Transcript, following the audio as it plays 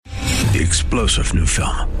The explosive new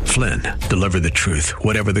film, Flynn, deliver the truth,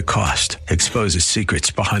 whatever the cost, exposes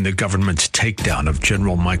secrets behind the government's takedown of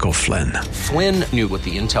General Michael Flynn. Flynn knew what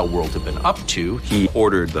the intel world had been up to. He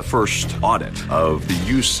ordered the first audit of the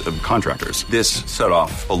use of contractors. This set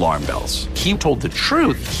off alarm bells. He told the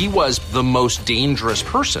truth. He was the most dangerous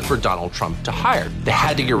person for Donald Trump to hire. They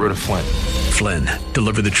had to get rid of Flynn. Flynn,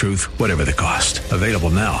 deliver the truth, whatever the cost. Available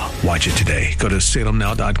now. Watch it today. Go to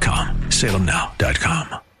salemnow.com.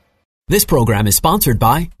 salemnow.com. This program is sponsored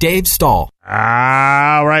by Dave Stahl.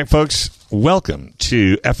 All right, folks. Welcome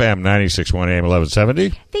to FM 96.1 AM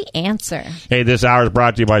 1170. The Answer. Hey, this hour is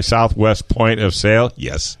brought to you by Southwest Point of Sale.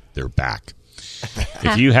 Yes, they're back.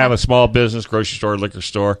 If you have a small business, grocery store, liquor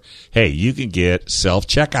store, hey, you can get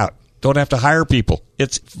self-checkout. Don't have to hire people.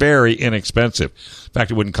 It's very inexpensive. In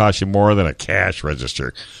fact, it wouldn't cost you more than a cash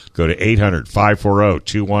register. Go to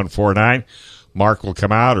 800-540-2149. Mark will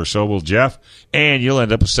come out, or so will Jeff, and you'll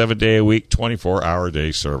end up with 7-day-a-week,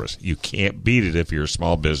 24-hour-a-day service. You can't beat it if you're a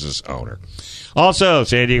small business owner. Also,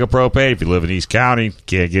 San Diego Propane, if you live in East County,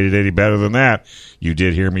 can't get it any better than that. You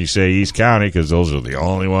did hear me say East County because those are the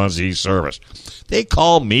only ones he serviced. They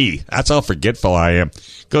call me. That's how forgetful I am.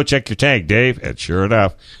 Go check your tank, Dave, and sure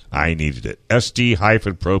enough, I needed it.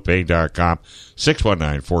 SD-propane.com,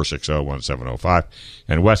 619-460-1705.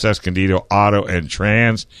 And West Escondido Auto and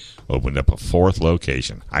Trans opened up a fourth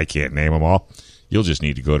location. I can't name them all. You'll just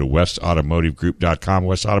need to go to westautomotivegroup.com,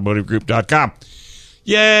 westautomotivegroup.com.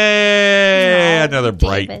 Yay! Another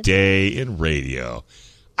bright day in radio.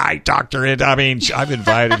 I've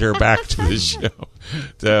invited her back to the show,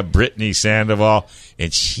 to Brittany Sandoval,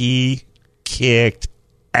 and she kicked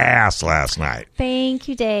ass last night. Thank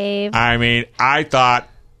you, Dave. I mean, I thought,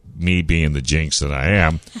 me being the jinx that I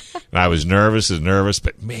am, and I was nervous,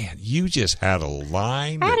 but man, you just had a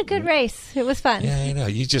line. I had a good race. It was fun. Yeah, I know.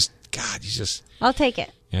 I'll take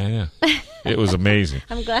it. Yeah, I know. It was amazing.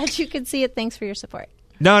 I'm glad you could see it. Thanks for your support.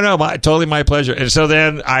 No, totally my pleasure. And so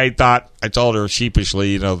then I told her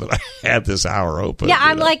sheepishly, that I had this hour open. Yeah,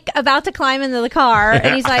 I'm like about to climb into the car,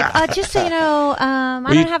 and he's like, just so you know,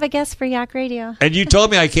 I don't have a guest for Yak Radio. And you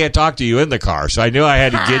told me I can't talk to you in the car, so I knew I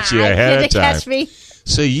had to get you ahead of time. Catch me.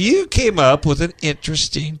 So you came up with an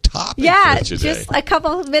interesting topic for today. Just a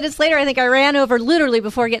couple of minutes later, I think I ran over literally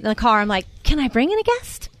before getting in the car. I'm like, can I bring in a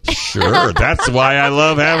guest? Sure. That's why I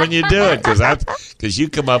love having you do it, because you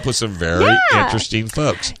come up with some very interesting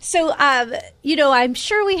folks. So, I'm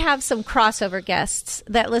sure we have some crossover guests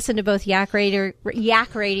that listen to both Yak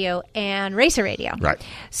Radio and Racer Radio. Right.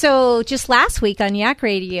 So just last week on Yak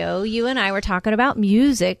Radio, you and I were talking about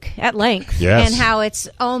music at length and how it's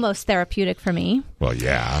almost therapeutic for me. Well,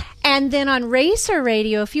 yeah. And then on Racer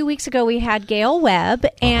Radio, a few weeks ago, we had Gail Webb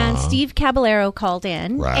and Steve Caballero called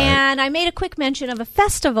in. Right. And I made a quick mention of a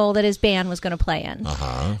festival that his band was going to play in.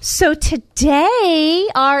 So today,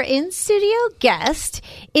 our in-studio guest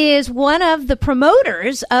is one of the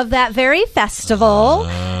promoters of that very festival,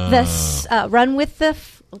 the Run with the...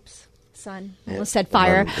 Sun. I almost said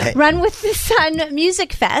fire. Run with the Sun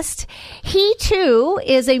Music Fest. He, too,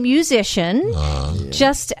 is a musician,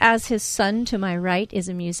 just as his son to my right is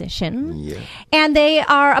a musician. Yeah. And they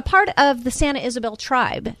are a part of the Santa Isabel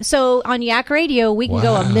tribe. So on Yak Radio, we can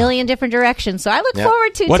go a million different directions. So I look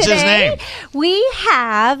forward to What's today. His name? We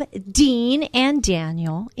have Dean and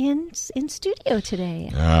Daniel in studio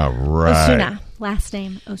today. All right. Osuna. Last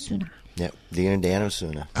name Osuna. Yep. Dean and Dan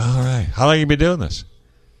Osuna. All right. How long have you been doing this?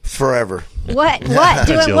 Forever. What?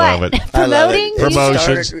 Doing you what? love it. Promoting?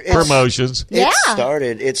 Promotions.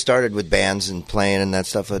 It started with bands and playing and that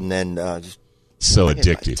stuff, and then just so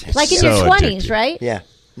addictive. Like in your 20s, right? Yeah.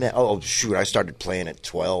 Oh, shoot. I started playing at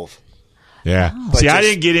 12. Yeah. See, I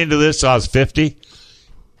didn't get into this till I was 50,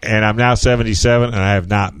 and I'm now 77, and I have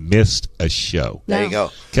not missed a show. There you go.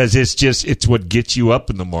 Because it's what gets you up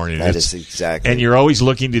in the morning. That is exactly. And you're always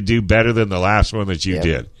looking to do better than the last one that you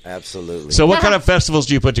did. Absolutely. So what kind of festivals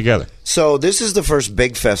do you put together? So this is the first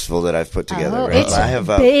big festival that I've put together. It's I have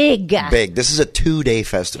big. Big. This is a 2-day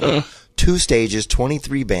festival. 2 stages,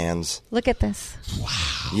 23 bands. Look at this.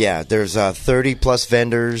 Wow. Yeah, there's 30-plus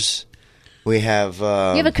vendors. We have... you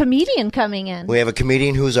have a comedian coming in. We have a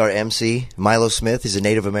comedian who's our MC, Milo Smith. He's a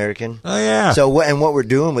Native American. Oh, yeah. So, what we're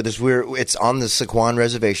doing with this, it's on the Saquon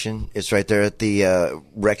Reservation. It's right there at the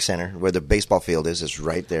rec center where the baseball field is. It's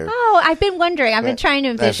right there. Oh, I've been wondering. I've been trying to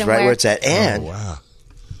envision That's right where it's at. And wow.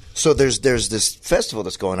 So there's this festival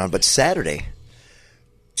that's going on, but Saturday,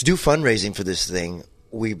 to do fundraising for this thing,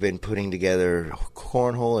 we've been putting together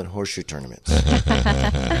cornhole and horseshoe tournaments.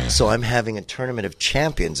 So I'm having a tournament of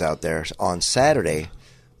champions out there on Saturday.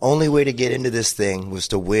 Only way to get into this thing was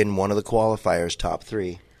to win one of the qualifiers, top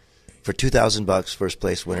 3. for $2,000. First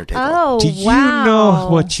place winner take all. Oh, Do you wow. know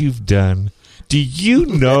what you've done? Do you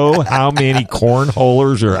know how many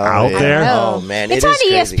cornholers are out yeah. there? Oh, man. It's it on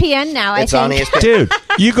is crazy. ESPN now, It's I on think. ESPN. Dude,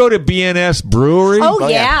 you go to BNS Brewery. Oh, yeah.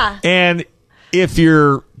 yeah. And if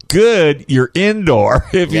you're good, you're indoor.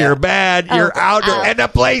 If Yeah. you're bad, you're outdoor. And the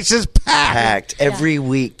place is packed. Packed. Every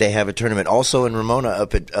week they have a tournament. Also in Ramona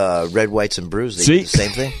up at Red, Whites, and Brews. They See? do the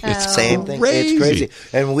same thing. It's the same thing. crazy. It's crazy.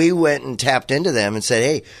 And we went and tapped into them and said,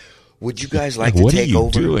 hey, would you guys like to What are take you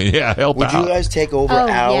over? doing? Yeah, help Would out. you guys take over Oh,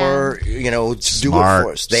 our, do it Smart,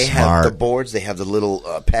 for us? They smart. have the boards. They have the little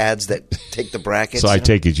pads that take the brackets. So I you know?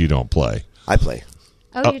 take it you don't play. I play.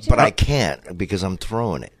 Oh, you do? But I can't because I'm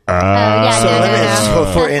throwing it. yeah, So no, let me, no.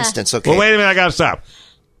 so for instance, okay. Well, wait a minute. I got to stop.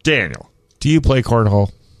 Daniel, do you play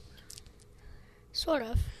cornhole? Sort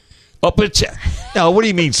of. Oh, but no. What do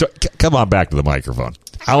you mean? So, come on, back to the microphone.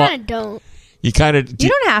 I kind of don't. You kind of. You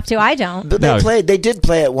don't have to. I don't. But No. they did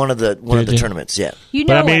play at one of the you? tournaments, yeah. You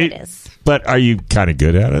But know I mean, what it is. But are you kind of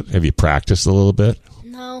good at it? Have you practiced a little bit?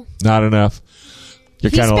 No. Not enough.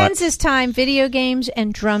 You're He kind of spends like his time video games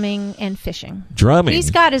and drumming and fishing. drumming.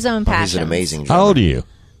 He's got his own Oh, passion. he's an amazing How old are you?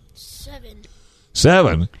 7.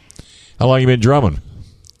 7. How long you been drumming?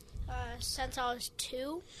 Since I was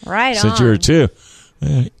 2. Right Since on. you were 2.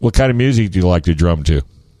 What kind of music do you like to drum to?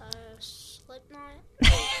 Slipknot.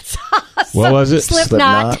 What was it?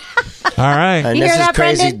 Slipknot. All right. And You this hear is that,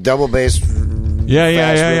 crazy Brendan? double bass. Yeah.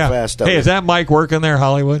 real fast, Hey, is that mic working there,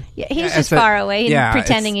 Hollywood? Yeah, he's just far away and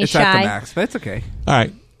pretending he's it's at the shy. max, but it's okay. All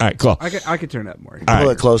right, cool. I could turn it up more. All Pull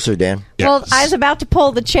right. it closer, Dan. Yeah. Well, I was about to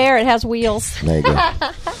pull the chair. It has wheels. There you go.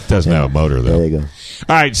 Doesn't have a motor though. There you go.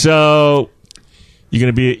 All right, so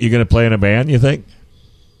you're gonna play in a band? You think?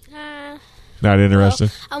 Not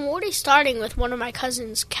interested? I'm already starting with one of my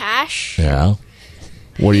cousins, Cash. Yeah.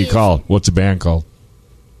 What do you call it? What's the band called?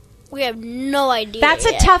 We have no idea. That's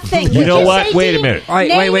a yet. tough thing. You know Would what? say, Wait a Dean, minute. Wait.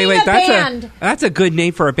 naming a band. That's a good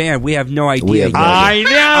name for a band. We have no idea. We have no I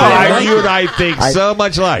know. You and I think so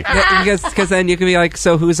much like. because then you can be like,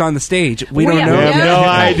 so who's on the stage? We don't have know. We have no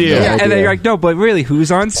idea. Yeah, and then you're like, no, but really,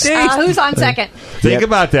 who's on stage? Who's on second? Think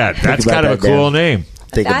about that. That's about kind of a that, Dan. cool name.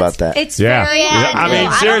 Think about that. It's Yeah. very I mean, I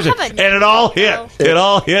don't seriously. have a And it all hit. name. It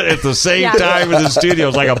all hit at the same Yeah. time in the studio. It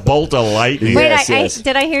was like a bolt of lightning. Wait, Yes.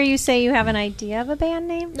 did I hear you say you have an idea of a band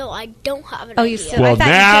name? No, I don't have an Oh, idea. you still- Well, I thought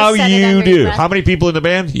you now just said it you under your do. breath. How many people in the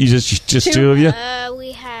band? You just two of you?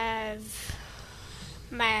 We have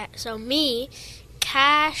me,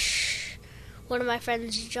 Cash, one of my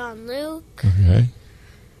friends, John Luke, Okay.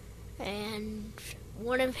 and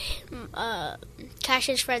one of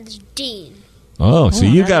Cash's friends, Dean. Oh, so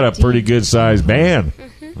you got a Dean. pretty good sized band.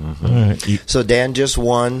 All right. So Dan just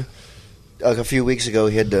won a few weeks ago.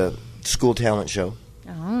 He had the school talent show,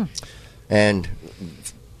 and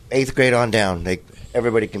 8th grade on down,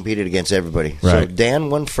 everybody competed against everybody. So Right. Dan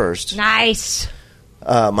won first. Nice.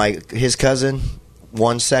 His cousin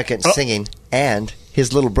won second singing, and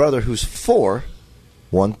his little brother, who's 4,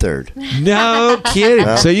 won third. No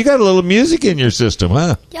kidding. So you got a little music in your system,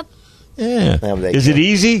 huh? Yep. Yeah. Yeah, they Is it can.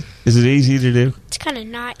 easy? Is it easy to do? It's kind of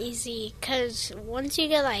not easy because once you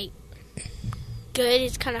get good,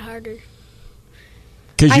 it's kind of harder.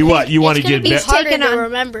 Because you think what? You want to It's gonna get be better? harder taken to on-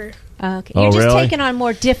 remember. Okay. Oh, You're just really? taking on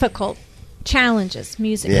more difficult challenges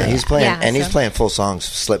musically. Yeah, he's playing, and he's so- playing full songs,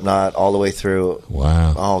 Slipknot, all the way through,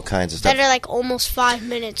 Wow. all kinds of stuff. That are almost 5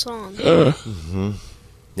 minutes long.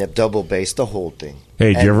 Yep, double bass, the whole thing.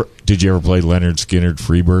 Hey, And- did you ever play Leonard Skinner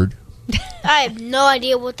Freebird? I have no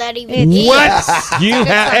idea what that even is. What? You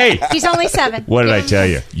have? Hey, He's only 7. what did I tell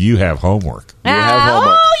you? You have homework. have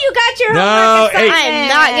homework. Oh, you got your No, homework hey. I am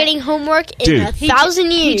not getting homework in Dude.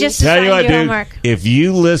 1,000 years. He just Tell you assigned what, you dude. homework. If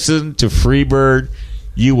you listen to Freebird,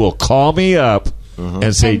 you will call me up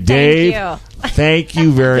and say, And thank Dave, you." thank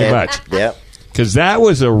you very Yep, much. Yep. Because that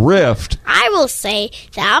was a rift. I will say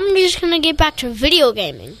that I'm just going to get back to video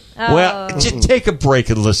gaming. Well, just take a break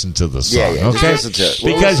and listen to the song, Yeah, yeah, just okay? listen to it.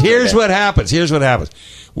 We'll Because listen to here's it. what happens. Here's what happens.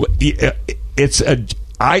 It's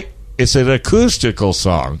an acoustical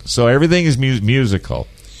song, so everything is musical.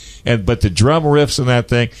 But the drum riffs and that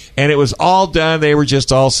thing, and it was all done. They were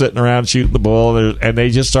just all sitting around shooting the bull, and they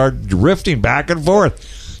just started drifting back and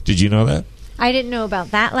forth. Did you know that? I didn't know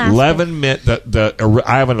about that last 11-minute.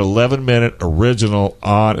 I have an 11-minute original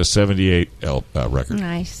on a 78 record.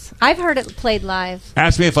 Nice. I've heard it played live.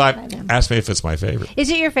 Ask me if them. it's my favorite.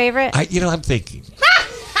 Is it your favorite? I'm thinking.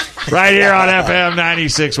 Right here on FM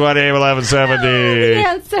 96.1 AM 1170. The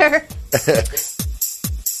answer.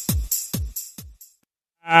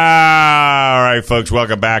 All right, folks,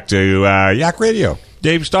 welcome back to Yak Radio.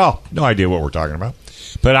 Dave Stahl. No idea what we're talking about,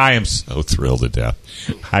 but I am so thrilled to death.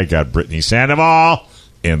 I got Brittany Sandoval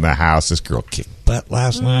in the house. This girl kicked butt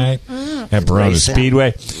last night at Verona Racing.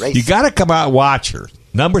 Speedway. Racing. You got to come out and watch her.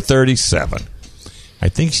 Number 37. I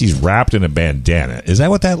think she's wrapped in a bandana. Is that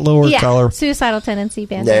what that lower color? Suicidal tendency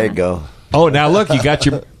bandana. There you go. Oh, now look, you got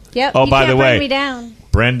your. Yep. Oh, you by can't the bring way, me down.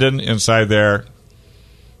 Brendan inside there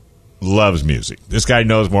loves music. This guy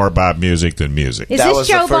knows more about music than music. Is That this was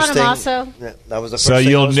Joe the first thing- Bonamasso? Yeah, that was the first So thing I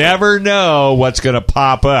you'll was never know what's going to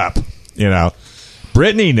pop up. You know,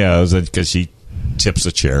 Brittany knows because she tips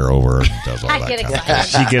the chair over and does all I that get kind of stuff.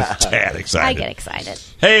 She gets tad excited. I get excited.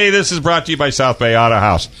 Hey, this is brought to you by South Bay Auto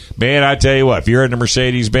House. Man, I tell you what, if you're into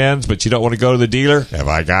Mercedes-Benz but you don't want to go to the dealer, have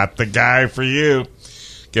I got the guy for you?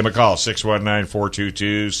 Give him a call,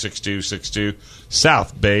 619-422-6262,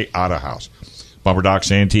 South Bay Auto House. Bumper Doc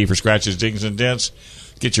Santee for scratches, dings, and dents.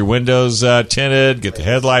 Get your windows tinted, get the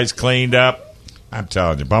headlights cleaned up. I'm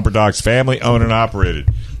telling you, Bumper Doc's family owned and operated.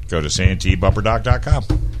 Go to SanteeBumperDoc.com.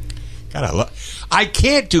 I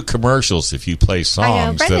can't do commercials if you play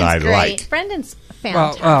songs that I great. like. Brendan's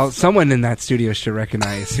fantastic. Well, someone in that studio should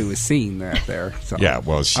recognize who was singing that there. So. Yeah,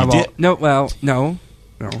 well, she Well, did. No.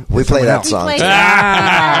 We play that song. Play-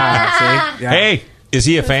 Ah, see? Yeah. Hey, is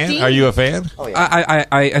he a fan? See? Are you a fan? Oh, yeah.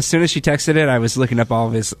 I as soon as she texted it, I was looking up all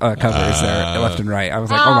of his covers there, left and right. I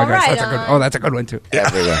was like, oh my gosh, right that's a good. on. Oh, that's a good one too.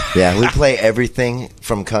 Everywhere. Yeah, we play everything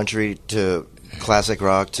from country to classic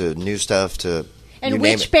rock to new stuff to. And you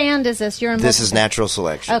name which it. band is this? You're in This both is of them. Natural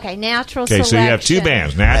Selection. Okay, Natural Okay, Selection. so you have two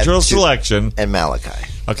bands, Natural I have two. Selection. And Malachi.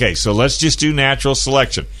 Okay, so let's just do Natural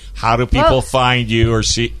Selection. How do people Whoa. find you or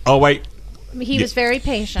see? Oh, wait. He was very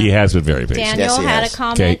patient. He has been very patient. Daniel Yes, he had has. a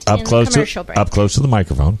comment Okay, in up the close commercial to break. up close to the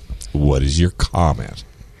microphone. What is your comment?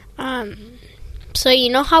 So you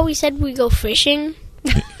know how we said we go fishing?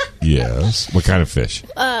 Yes. What kind of fish?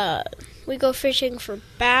 We go fishing for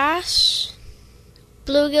bass,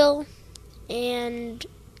 bluegill, and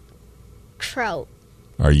trout.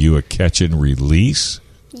 Are you a catch and release,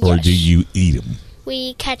 or Yes. do you eat them?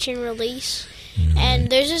 We catch and release. And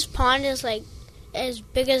there's this pond is like as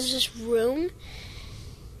big as this room.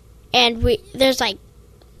 And there's like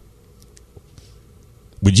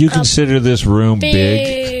Would you consider this room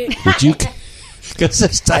big? Would you?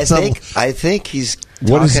 Because I think he's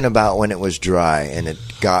What is- talking about when it was dry and it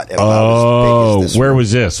got about as big as this where room.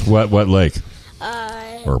 was this? What lake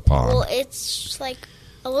or pond? well, it's like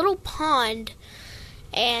a little pond,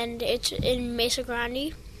 and it's in Mesa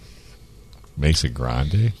Grande. Mesa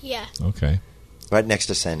Grande. Yeah. Okay. Right next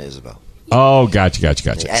to San Isabel. Oh, gotcha.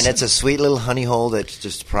 And it's a sweet little honey hole that's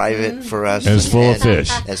just private for us. And it's full of fish.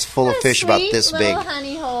 It's full of fish about this big.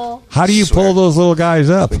 Honey hole. How do you pull those little guys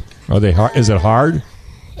up? Are they hard? Is it hard?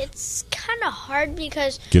 It's kind of hard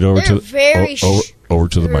because Get over they're to very over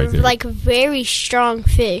to the mic there. like very strong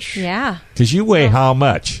fish. Yeah. Because you weigh how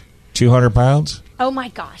much? 200 pounds? Oh my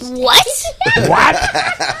gosh. What?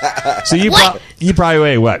 What? So you What? you probably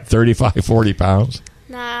weigh what? 35, 40 pounds?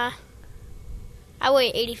 Nah. I weigh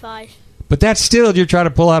 85. But that's still you're trying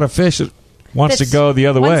to pull out a fish that wants to That's- go the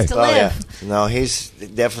other way. wants to Oh yeah, live. no, he's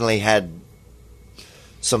definitely had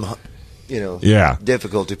some, Yeah.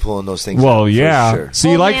 difficulty pulling those things. Well, out, for yeah. sure. So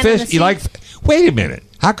you Old like man in fish? the You like? Wait a minute.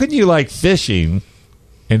 How can you like fishing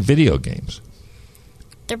and video games?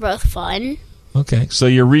 They're both fun. Okay, so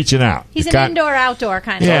you're reaching out. He's You're an indoor-outdoor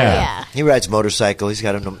kind of Yeah. Yeah. He rides motorcycle. He's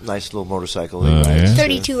got a nice little motorcycle. He Oh, rides. yeah?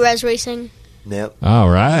 32 res racing. Yep. All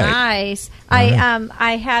right. Nice.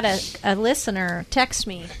 I had a listener text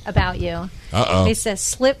me about you. Uh-oh. He says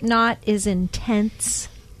Slipknot is intense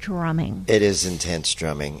drumming. It is intense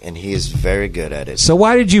drumming, and he is very good at it. So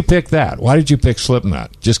why did you pick that? Why did you pick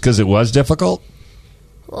Slipknot? Just because it was difficult?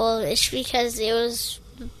 Well, it's because it was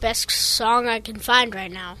the best song I can find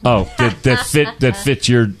right now. Oh, that fit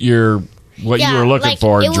your what you were looking like,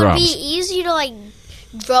 for in it drums. would be easy to like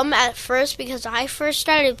drum at first because I first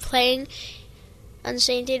started playing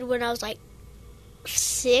Unsainted when I was like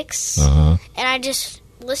 6, Uh-huh. and I just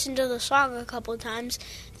listened to the song a couple times.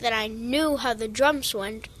 Then I knew how the drums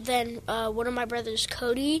went. Then one of my brothers,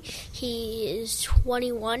 Cody, he is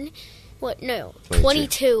 21.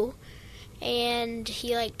 22, and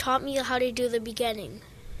he like taught me how to do the beginning.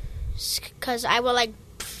 Because I will like.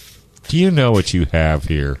 Do you know what you have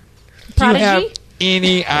here? Prodigy? Do you have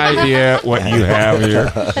any idea what you have here?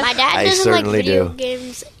 My dad I doesn't like certainly video do.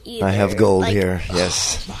 games either. I have gold Like, here.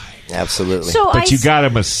 Yes. Absolutely. But you got to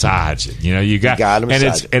massage it. You got to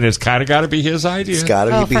massage it. And it's kind of got to be his idea. It's got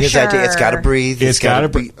to be his idea. It's got to breathe. It's got to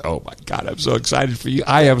breathe. Oh, my God. I'm so excited for you.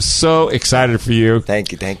 I am so excited for you.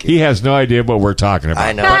 Thank you. He has no idea what we're talking about.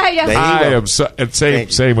 I know. I am so...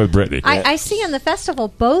 Same with Brittany. I see on the festival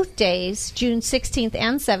both days, June 16th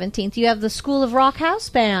and 17th, you have the School of Rock House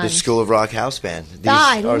Band. The School of Rock House Band.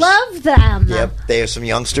 I love them. Yep. They are some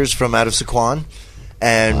youngsters from out of Sequan.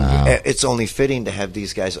 And it's only fitting to have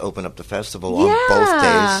these guys open up the festival on both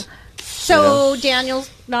days. So Daniel's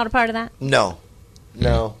not a part of that? No.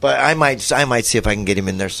 But I might see if I can get him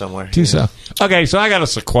in there somewhere. Do so. Okay, so I got a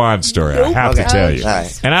Sequan story I have to tell you.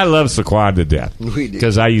 Right. And I love Sequan to death. We do.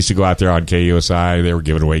 Because I used to go out there on KUSI. They were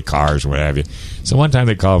giving away cars and what have you. So one time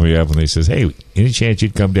they called me up and they says, hey, any chance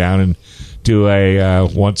you'd come down and do a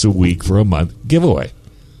once a week for a month giveaway?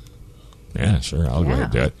 Yeah, sure, I'll go ahead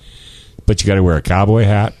and do it. But you got to wear a cowboy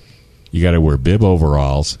hat. You got to wear bib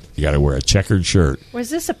overalls. You got to wear a checkered shirt. Was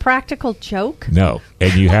this a practical joke? No.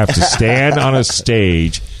 And you have to stand on a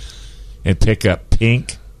stage and pick up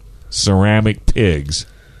pink ceramic pigs,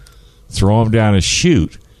 throw them down a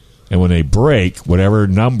chute, and when they break, whatever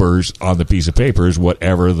numbers on the piece of paper is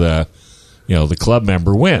whatever the club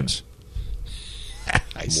member wins.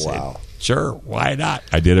 I said, sure, why not?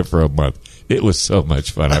 I did it for a month. It was so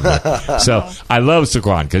much fun. So I love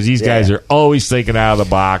Sequan because these guys are always thinking out of the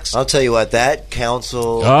box. I'll tell you what, that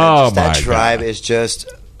council, that tribe is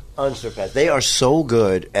just unsurpassed. They are so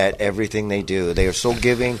good at everything they do. They are so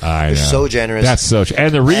giving. They're so generous. That's so true.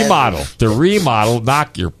 And the remodel,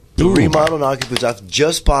 knock your boots off.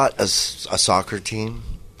 Just bought a soccer team.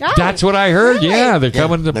 Oh, that's what I heard. Really? Yeah, they're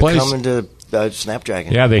coming to place. They're coming to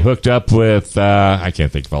Snapdragon. Yeah, they hooked up with, I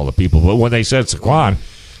can't think of all the people, but when they said Sequan,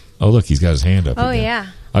 oh, look, he's got his hand up. Oh, again. yeah.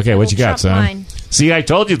 Okay, what you got, son? Line. See, I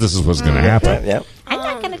told you this is what's going to happen. Yep. I'm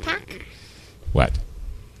not going to talk. What?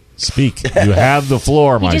 Speak. You have the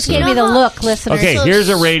floor, my son. You just gave me the look, listeners. Okay, here's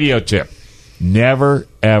a radio tip. Never,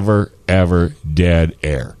 ever, ever dead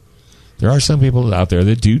air. There are some people out there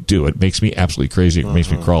that do it. Makes me absolutely crazy. It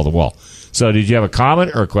makes me crawl the wall. So did you have a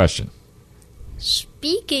comment or a question?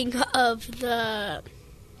 Speaking of the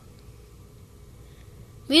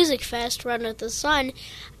Music Fest Run with the Sun,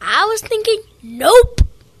 I was thinking, nope.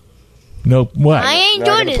 Nope. What? I ain't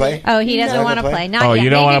doing it. Oh, he doesn't want to play. Not yet. You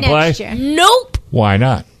don't want to play? Year. Nope. Why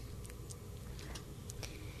not?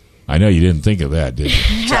 I know you didn't think of that, did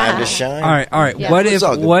you? Time to shine. All right. Yeah.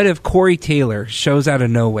 What if Corey Taylor shows out of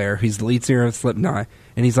nowhere? He's the lead singer of Slipknot,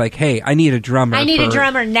 and he's like, "Hey, I need a drummer. I need a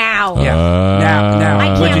drummer now. Yeah, now. I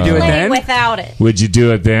can't Would you do it then? Without it. Would you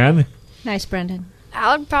do it then? Nice, Brendan.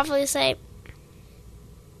 I would probably say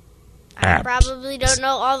I probably don't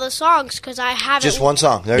know all the songs because I haven't. Just one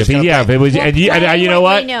song. You know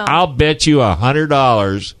what? I'll bet you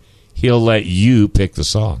 $100 he'll let you pick the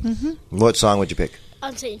song. Mm-hmm. What song would you pick?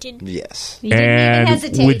 Unsainted. Yes.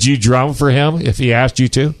 And would you drum for him if he asked you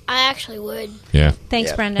to? I actually would. Yeah.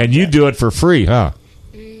 Thanks, Brendan. And you do it for free, huh?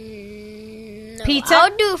 No, Pizza? I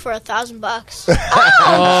would do it for $1,000.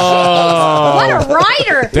 Oh, what a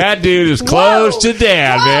writer! That dude is close to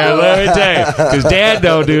Dad, man. Let me tell you, because Dad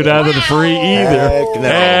don't do nothing free either.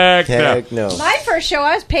 Heck no. My first show,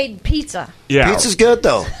 I was paid pizza. Yeah, pizza's good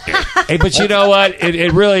though. Hey, but you know what?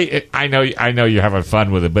 It really. I know you're having fun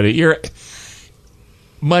with it, but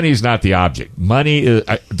money's not the object. Money is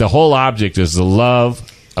the whole object is the love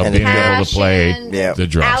of being able to play the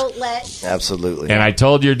drums. Outlet. Absolutely. And I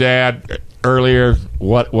told your dad earlier,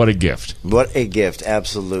 what a gift. What a gift.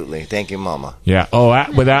 Absolutely. Thank you, Mama. Yeah.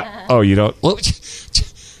 You don't. Well,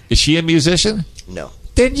 is she a musician? No.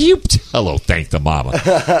 Then you thank the mama.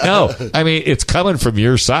 No, I mean, it's coming from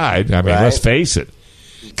your side. I mean, let's face it.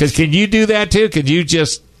 Because can you do that too? Can you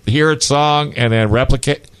just hear a song and then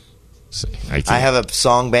replicate? I have a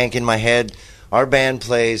song bank in my head. Our band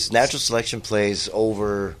plays, Natural Selection plays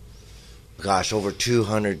over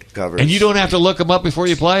 200 covers. And you don't have to look them up before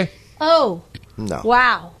you play? Oh. No.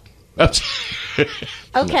 Wow.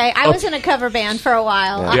 Okay, I was in a cover band for a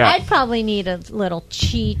while. Yeah. I'd probably need a little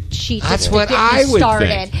cheat sheet. That's to what get I me would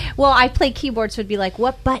started. think. Well, I play keyboards, so it'd be like,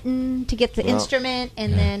 what button to get the instrument,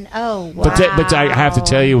 and then wow. But I have to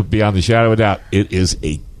tell you, beyond the shadow of a doubt, it is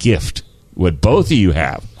a gift. What both of you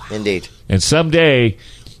have. Indeed. And someday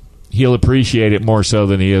he'll appreciate it more so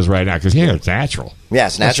than he is right now because it's natural. Yeah,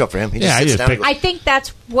 it's natural for him. He just sits down. I think that's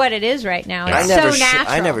what it is right now. It's so natural.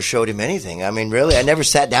 I never showed him anything. I mean, really, I never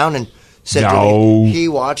sat down and said to him. He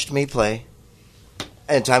watched me play.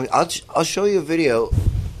 And I'll show you a video.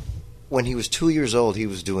 When he was 2 years old, he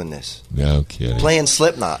was doing this. No kidding. Playing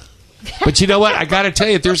Slipknot. But you know what? I got to tell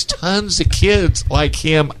you, there's tons of kids like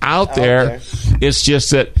him out there. It's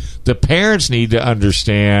just that the parents need to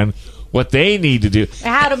understand what they need to do.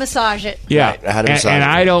 How to massage it. Yeah. Right, how to massage and it.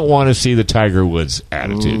 I don't want to see the Tiger Woods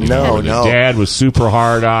attitude. No. The dad was super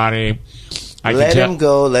hard on him. Let him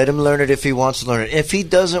go. Let him learn it if he wants to learn it. If he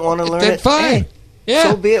doesn't want to learn then it, fine. hey,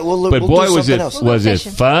 Yeah. so be it. We'll But we'll boy, do was something it else. was it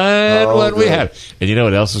fun when we good. had it. And you know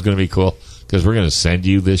what else is going to be cool? Because we're going to send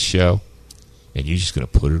you this show, and you're just going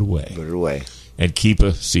to put it away. Put it away. And keep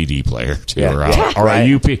a CD player too, Yeah. or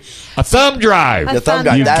Right. a thumb drive. The thumb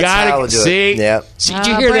drive. You That's gotta how we'll do it. see. Yep. See, did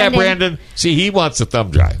you hear that, Brandon? See, he wants a thumb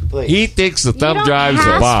drive. Please. He thinks the You thumb don't drive's a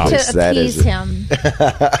have bomb. to That appease is it. him.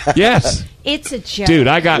 Yes, It's a joke. dude,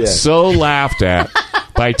 I got Yeah. so laughed at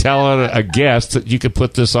by telling a guest that you could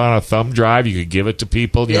put this on a thumb drive. You could give it to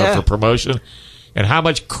people, you know, Yeah. for promotion. And how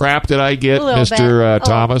much crap did I get, A little Mr. bit.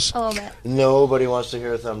 Thomas? A little bit. Nobody wants to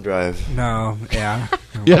hear a thumb drive. No, yeah.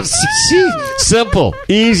 Yes, see, simple,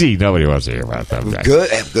 easy. Nobody wants to hear about a thumb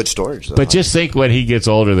drive. Good storage, though. But just think when he gets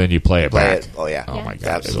older, then you play it Play back. it. Oh, yeah. Oh, my God.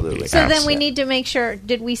 Absolutely. It'll be So then we absolute. need to make sure.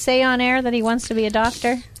 Did we say on air that he wants to be a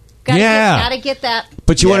doctor? Yeah. Got to get that.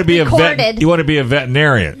 But you want to be Recorded. you want to be a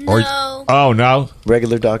veterinarian, or No. oh no,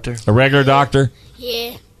 Regular doctor. a regular doctor.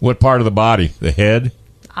 Yeah. What part of the body? The head,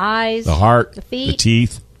 Eyes, the heart, the feet. the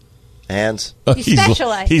teeth. Hands. You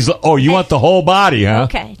specialize. You want the whole body, huh?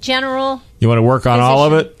 Okay, general. You want to work on all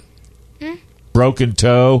of it? Broken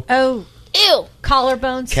toe. Oh, Ew.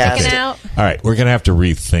 collarbone Cast. sticking out. All right, we're gonna have to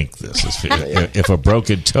rethink this. If a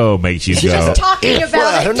broken toe makes you go, Talking Well,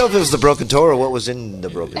 about I it. don't know if it was the broken toe or what was in the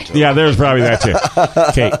broken toe. yeah, there's probably that too.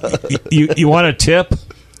 Okay, you want a tip?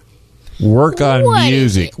 Work on What is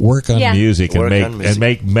music. Work on Yeah. music and Work make on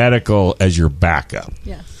music. medical as your backup.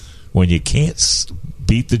 Yes. When you can't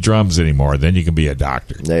beat the drums anymore, then you can be a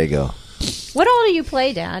doctor. There you go. What all do you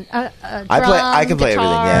play, Dad? I can play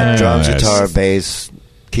guitar? everything. Yeah, drums, Yes. guitar, bass,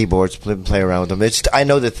 keyboards. Play around with them. I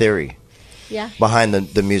know the theory Yeah. behind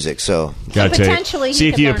the music. So Gotta tell you, Potentially he see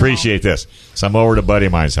if could you learn appreciate this. So I'm over to a buddy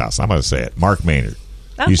of mine's house. I'm going to say it. Mark Maynard.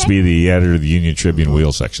 Used to Okay. be the editor of the Union Tribune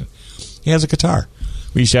Wheel section. He has a guitar.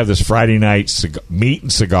 We used to have this Friday night meat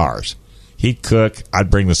and cigars. He'd cook. I'd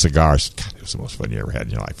bring the cigars. God, it was the most fun you ever had in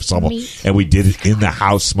your life. It's almost, Meat. and we did it in the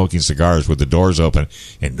house smoking cigars with the doors open,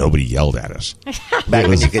 and nobody yelled at us. back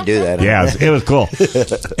when you could do that. Yeah, it was cool.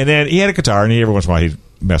 And then he had a guitar, and every once in a while he'd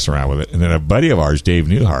mess around with it. And then a buddy of ours, Dave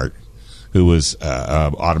Newhart, who was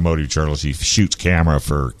an automotive journalist, he shoots camera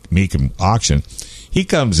for Meekum Auction. He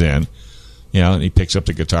comes in, and he picks up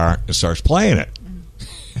the guitar and starts playing it.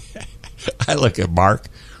 I look at Mark.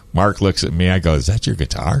 Mark looks at me. I go, "Is that your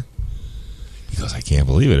guitar?" He goes, "I can't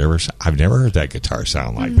believe it. I've never heard that guitar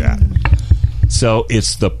sound like that." So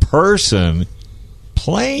it's the person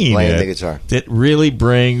playing Playing it the guitar. that really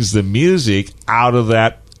brings the music out of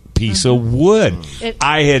that piece of wood.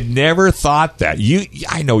 I had never thought that.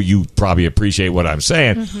 I know you probably appreciate what I'm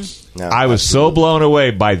saying. No, I was so blown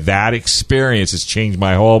away by that experience. It's changed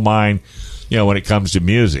my whole mind, when it comes to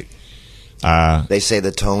music. They say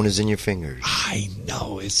the tone is in your fingers. I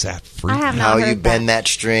know, it's that I freak. have not How heard you that. bend that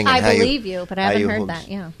string. And I how believe you, but I how haven't you heard hold- that.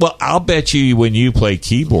 Yeah. Well, I'll bet you when you play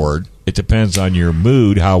keyboard, it depends on your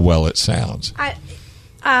mood how well it sounds.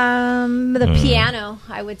 The piano,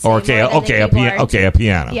 I would say. Okay, more than okay, the a keyboard. a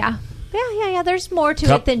piano. Yeah. Yeah. There's more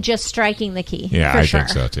to it than just striking the key. Yeah, for I sure. think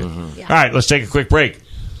so too. Yeah. All right, let's take a quick break.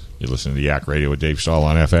 You're listening to Yak Radio with Dave Stahl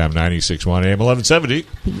on FM 96.1 AM 1170.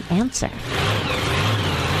 The answer.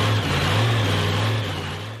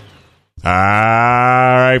 All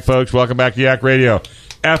right, folks, welcome back to Yak Radio,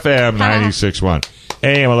 FM 96.1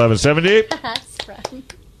 AM 1170. Sprung.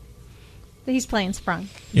 He's playing Sprung.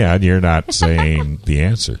 Yeah, and you're not saying the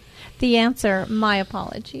answer. The answer, my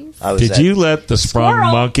apologies. Did you let the sprung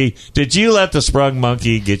Squirrel. monkey? Did you let the sprung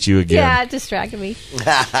monkey get you again? Yeah, it distracted me.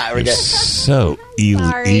 You're so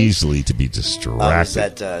Sorry. easily to be I was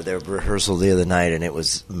distracted. at their rehearsal the other night, and it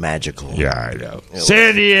was magical. Yeah, I know.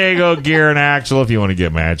 San Diego Gear and Axle, if you want to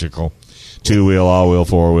get magical. 2-wheel, all-wheel,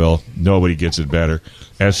 4-wheel. Nobody gets it better.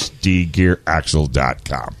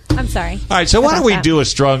 SDGearAxle.com. I'm sorry. All right, so why don't About we that. do a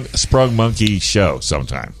sprung monkey show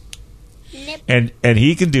sometime? Nip. And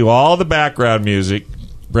he can do all the background music,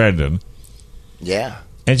 Brendan, Yeah.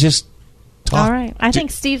 and just talk. All right. I think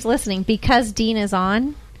Steve's listening because Dean is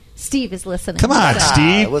on. Steve is listening. Come on, So-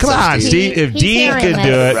 Steve. what's Come up, on, Steve? Steve. If He's Dean hearing can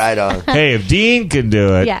do this. it. Right on. Hey, if Dean can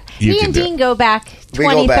do it, Yeah. you He can and do Dean it. go back We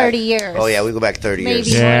 20, go back. 30 years. Oh, yeah, we go back 30 Maybe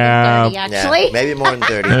years. more Yeah. than 30, actually. Yeah, maybe more than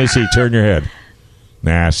 30. Let me see. Turn your head.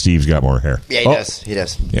 Nah, Steve's got more hair. Yeah, he Oh, does. He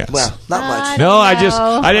does. Yes. Well, not much. No, I No.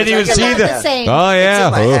 didn't even It's see about that. the same. Oh yeah. It's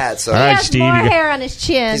in my Oh. hat, so- All He right, has Steve. more you got- hair on his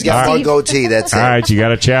chin. He's got more Steve. goatee. That's it. All right, you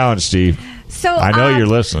got a challenge, Steve. So I know you're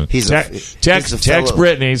listening. Text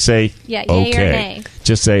Brittany and say, yay okay. or nay.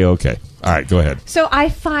 Just say okay. All right, go ahead. So I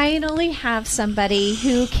finally have somebody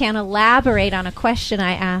who can elaborate on a question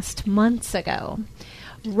I asked months ago.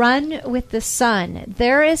 Run with the Sun.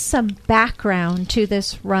 There is some background to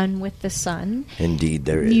this Run with the Sun. Indeed,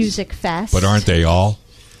 there is. Music fest. But aren't they all?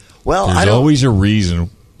 Well, there's always a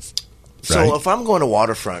reason. So right? if I'm going to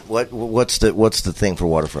Waterfront, what's the thing for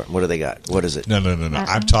Waterfront? What do they got? What is it? No.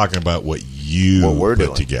 I'm talking about what we're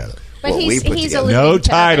put together. But he's no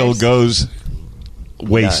title goes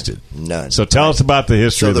wasted. None. So tell us about the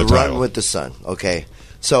history of the title. Run with the Sun. Okay.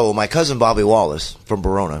 So my cousin Bobby Wallace from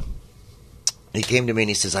Verona, he came to me and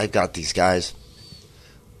he says, I've got these guys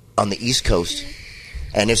on the East Coast,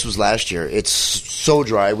 and this was last year. It's so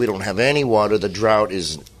dry. We don't have any water. The drought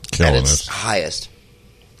is at its highest.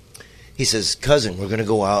 He says, cousin, we're going to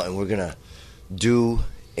go out and we're going to do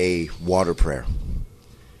a water prayer.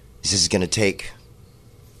 He says, I'm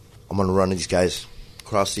going to run these guys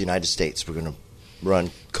across the United States. We're going to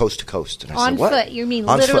run coast to coast. And I said, what? Foot? You mean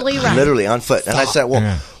on literally foot. run? Literally on foot. And I said,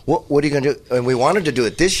 well, what are you going to do? And we wanted to do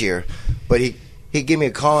it this year, but he gave me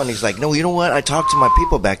a call and he's like, no, you know what? I talked to my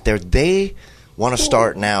people back there. They want to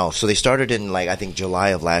start now. So they started in I think July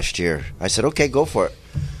of last year. I said, okay, go for it.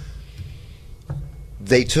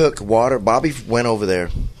 They took water. Bobby went over there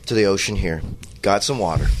to the ocean here, got some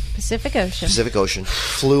water. Pacific Ocean.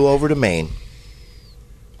 Flew over to Maine,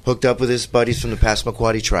 hooked up with his buddies from the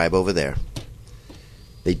Passamaquoddy tribe over there.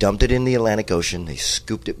 They dumped it in the Atlantic Ocean. They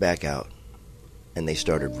scooped it back out, and they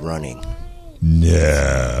started running.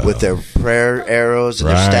 No. With their prayer arrows and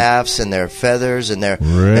their staffs and their feathers and their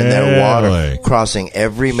water, crossing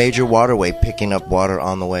every major waterway, picking up water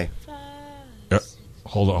on the way.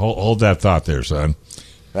 Hold that thought there, son.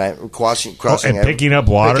 Right, crossing and picking up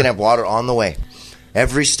water? Picking up water on the way.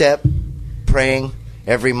 Every step, praying.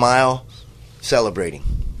 Every mile, celebrating.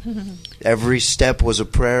 Every step was a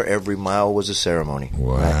prayer. Every mile was a ceremony.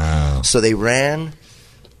 Wow. Right? So they ran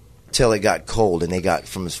till it got cold, and they got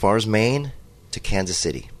from as far as Maine to Kansas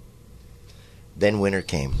City. Then winter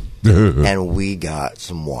came, and we got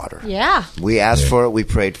some water. Yeah. We asked for it. We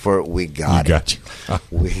prayed for it. We got it.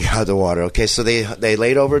 We got the water. Okay, so they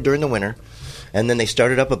laid over during the winter, and then they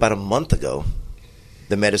started up about a month ago.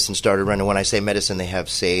 The medicine started running. When I say medicine, they have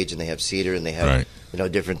sage and they have cedar and they have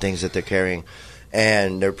different things that they're carrying,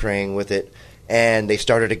 and they're praying with it. And they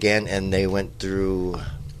started again, and they went through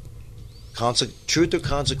Truth or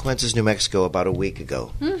Consequences, New Mexico, about a week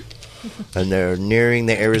ago. And they're nearing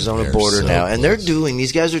the Arizona border now. And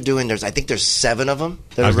these guys are doing, I think there's 7 of them.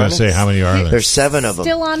 I was going to say, how many are there? There's 7 of them.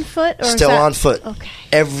 Still on foot? Or Still on foot. Okay.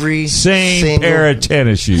 Every same pair of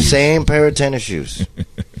tennis shoes. Same pair of tennis shoes.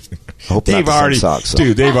 Hope they've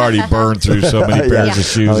already burned through so many pairs of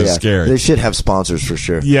shoes. It's scary. They should have sponsors for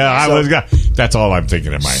sure. Yeah, that's all I'm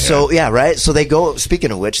thinking in my head. So yeah, right. So they go.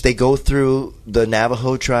 Speaking of which, they go through the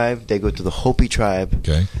Navajo tribe. They go through the Hopi tribe.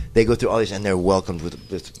 Okay. They go through all these, and they're welcomed with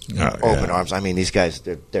open arms. I mean, these guys,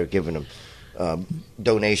 they're giving them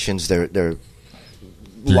donations. They're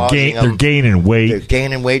gaining weight. They're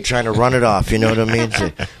gaining weight, trying to run it off. You know what I mean?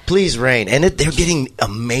 So, please rain. And they're getting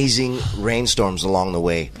amazing rainstorms along the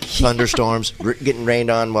way. Thunderstorms, getting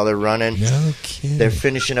rained on while they're running. No kidding. They're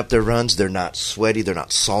finishing up their runs. They're not sweaty. They're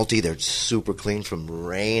not salty. They're super clean from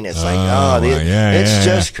rain. It's it's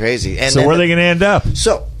just crazy. And so where are they going to end up?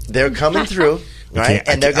 So they're coming through. Right?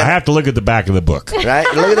 And I have to look at the back of the book. Right?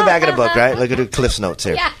 Look at the back of the book, right? Look at the Cliff's Notes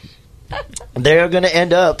here. Yeah. They're going to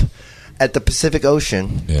end up at the Pacific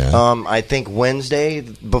Ocean, I think Wednesday,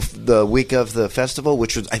 the week of the festival,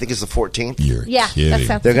 which I think is the 14th. You're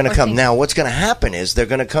kidding. They're going to come. Now, what's going to happen is they're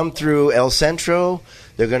going to come through El Centro.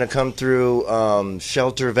 They're going to come through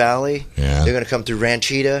Shelter Valley. Yeah. They're going to come through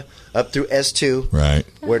Ranchita, up through S2, right,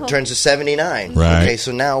 where it turns to 79. Right. Okay,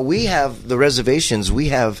 so now we have the reservations. We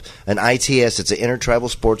have an ITS. It's an Intertribal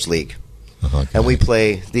Sports League. Okay. And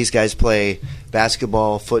these guys play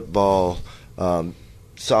basketball, football,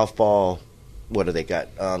 softball, what do they got?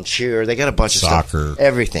 Cheer. They got a bunch of soccer, stuff.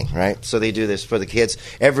 Everything, right? So they do this for the kids.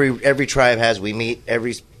 Every tribe we meet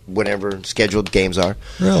whenever scheduled games are.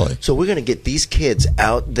 Really? So we're going to get these kids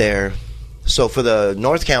out there. So for the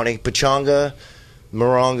North County, Pechanga,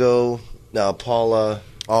 Morongo, Paula,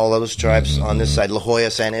 all those tribes on this side, La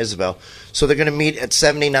Jolla, San Isabel. So they're going to meet at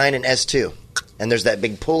 79 and S2. And there's that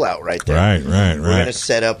big pull-out right there. Right. We're going to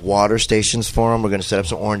set up water stations for them. We're going to set up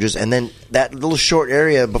some oranges. And then that little short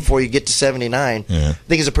area before you get to 79, I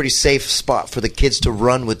think is a pretty safe spot for the kids to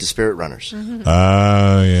run with the Spirit Runners.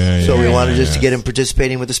 So we wanted just to get them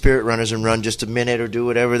participating with the Spirit Runners and run just a minute or do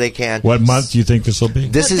whatever they can. What month do you think this will be?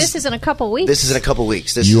 This is in a couple weeks. This is in a couple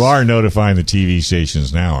weeks. You are notifying the TV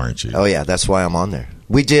stations now, aren't you? Oh, yeah. That's why I'm on there.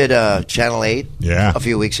 We did Channel 8 a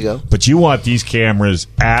few weeks ago. But you want these cameras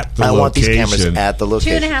at the location. I want these cameras at the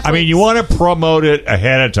location. 2.5 weeks. I mean, you want to promote it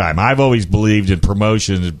ahead of time. I've always believed in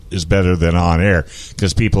promotion is better than on air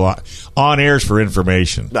because people on air is for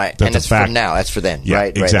information. Right. That's and it's for now. That's for then. Yeah,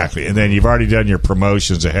 right. Exactly. And then you've already done your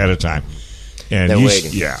promotions ahead of time. And they're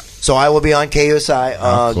waiting. So I will be on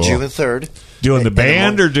KUSI cool. June 3rd. Doing the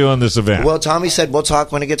band or doing this event? Well, Tommy said we'll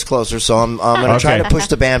talk when it gets closer, so I'm going to try to push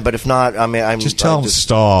the band. But if not, I'm just tell them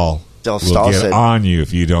Stahl. We'll get on you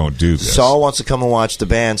if you don't do this. Saul wants to come and watch the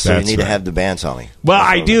band, so you need to have the band, Tommy. Well,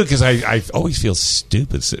 I do because I always feel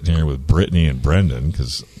stupid sitting here with Brittany and Brendan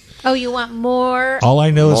because. Oh, you want more? All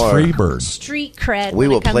I know is Freebird. Street cred. We when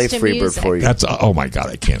will it comes play to Freebird music. for you. That's oh my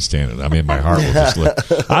god, I can't stand it. I mean, my heart will just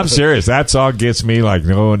lift. I'm serious. That song gets me like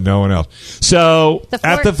no one else. So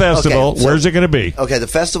at the festival, where's it going to be? Okay, the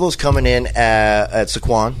festival's coming in at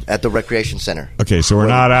Sequan at the Recreation Center. Okay, so we're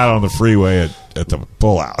not out on the freeway at the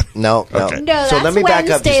pullout. No. Okay. No, that's so let me back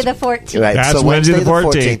up. Wednesday the 14th. Right, that's so Wednesday the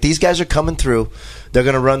 14th. These guys are coming through. They're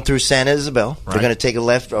going to run through Santa Isabel. Right. They're going to take a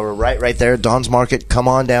left or a right there, Don's Market, come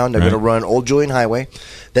on down. They're going to run Old Julian Highway.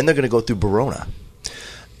 Then they're going to go through Verona.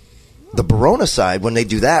 The Verona side, when they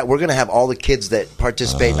do that, we're going to have all the kids that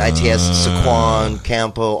participate in ITS, Sequan,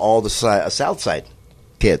 Campo, all the south side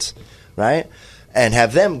kids, right? And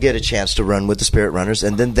have them get a chance to run with the Spirit Runners.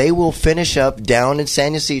 And then they will finish up down in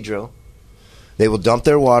San Ysidro. They will dump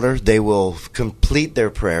their water. They will complete their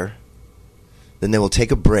prayer. Then they will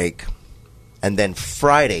take a break. And then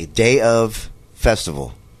Friday, day of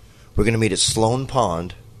festival, we're going to meet at Sloan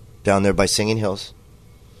Pond down there by Singing Hills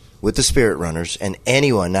with the Spirit Runners and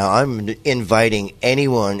anyone. Now, I'm inviting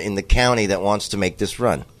anyone in the county that wants to make this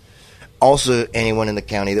run. Also, anyone in the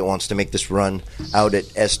county that wants to make this run out at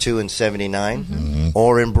S2 and 79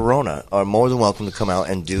 or in Verona are more than welcome to come out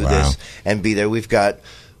and do this and be there. We've got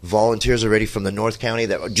volunteers already from the North County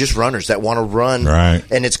that are just runners that want to run,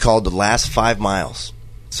 and it's called the Last 5 Miles.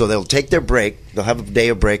 So they'll take their break. They'll have a day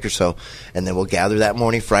of break or so, and then we'll gather that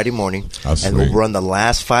morning, Friday morning, and we'll run the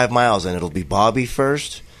last 5 miles. And it'll be Bobby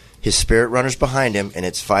first, his Spirit Runners behind him, and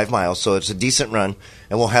it's 5 miles. So it's a decent run.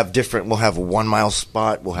 And we'll have We'll have a 1 mile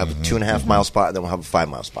spot. We'll have a 2.5 mile spot, and then we'll have a 5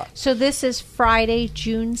 mile spot. So this is Friday,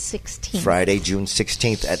 June 16th. Friday, June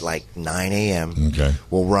 16th at like 9 a.m. Okay.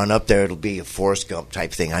 We'll run up there. It'll be a Forrest Gump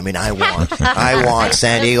type thing. I mean, I want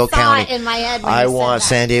San Diego County. In my head I want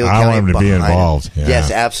San Diego County. I want them to be involved. Yeah.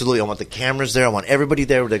 Yes, absolutely. I want the cameras there. I want everybody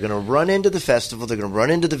there. They're going to run into the festival. They're going to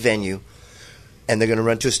run into the venue. And they're going to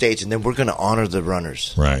run to a stage, and then we're going to honor the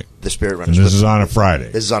runners. Right. The Spirit Runners. And this is on a Friday.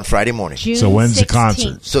 This is on Friday morning. June so when's 16th. the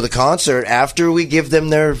concert? So the concert, after we give them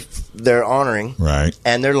their honoring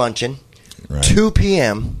and their luncheon, 2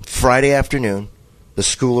 p.m. Friday afternoon, the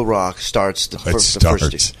School of Rock starts. It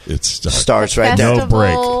starts right there. No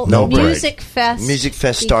break. No break. Music Fest. Music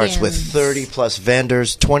Fest starts with 30-plus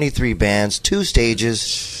vendors, 23 bands, 2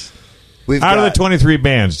 stages. Out of the 23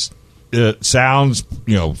 bands, sounds,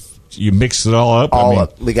 you mix it all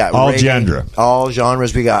up. We got all reggae, all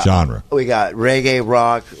genres. We got We got reggae,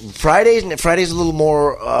 rock. Friday's a little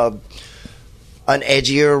more an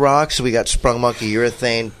edgier rock. So we got Sprung Monkey,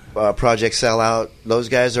 Urethane, Project Sellout. Those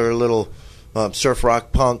guys are a little surf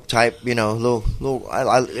rock punk type. Little.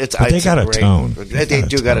 They got a tone. They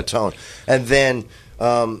do got a tone. And then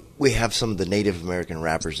we have some of the Native American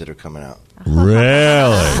rappers that are coming out.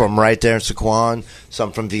 Really? From right there in Sequan,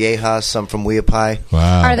 some from Viejas, some from Weapai.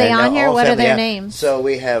 Wow. Are they on here? What are their names? So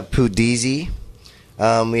we have Pudizi.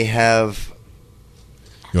 We have...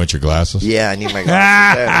 You want your glasses? Yeah, I need my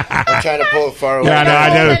glasses. I'm trying to pull it far away. Yeah, no,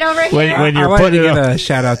 I know. When you're putting to give a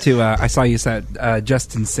shout out to, I saw you said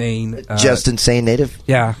Just Insane. Just Insane Native?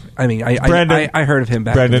 Yeah. I mean, Brendan, I heard of him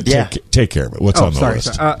back Brendan, then. take care of it. What's on the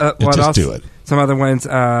list? Just do it. Some other ones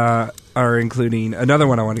are including another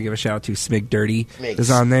one I want to give a shout out to. Smig Dirty is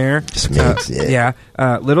on there. Smigs, yeah.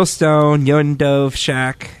 Little Stone, Young Dove,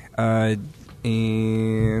 Shack, and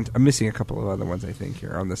I'm missing a couple of other ones I think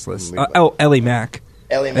here on this list. Ellie Mack.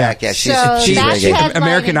 Ellie Mack, yeah, she's that's reggae. headlining.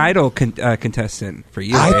 American Idol contestant for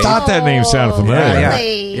you. I thought that name sounded familiar. Yeah.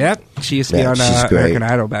 Really? Yep. She used to be Yeah, on she's great. American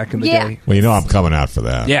Idol back in the day. Well, you know I'm coming out for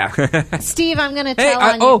that. Yeah. Steve, I'm going to Hey, tell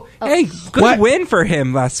on you. hey, good What? win for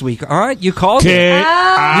him last week. You called Okay, it.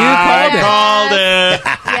 I called it.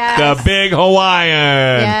 Yes. The big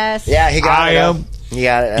Hawaiian. Yes. Yeah, he got I it. am.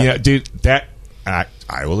 Yeah, You know, dude, that I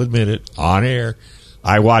will admit it on air.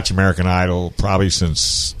 I watch American Idol probably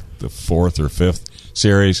since the 4th or 5th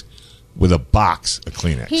series with a box of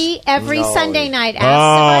Kleenex. Every Sunday night asks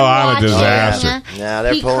I'm a if I'm disaster. watching. Yeah,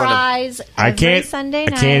 they're he pulling him. cries every Sunday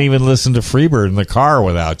night. I can't even listen to Freebird in the car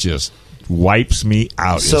without just wipes me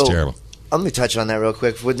out. So, It's terrible. Let me touch on that real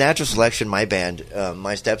quick. With Natural Selection, my band,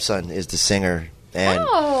 my stepson is the singer,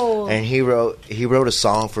 and he wrote a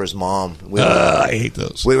song for his mom. I hate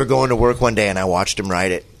those. We were going to work one day, and I watched him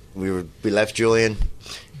write it. We left Julian.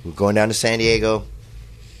 We were going down to San Diego.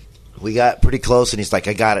 We got pretty close, and he's like,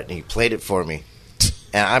 "I got it," and he played it for me.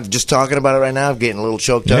 And I'm just talking about it right now. I'm getting a little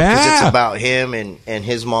choked up because it's about him and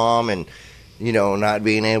his mom, and not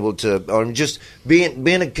being able to, or just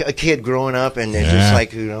being a kid growing up, and just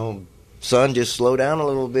like son, just slow down a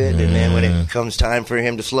little bit. And then when it comes time for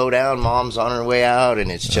him to slow down, mom's on her way out,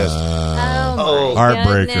 and it's just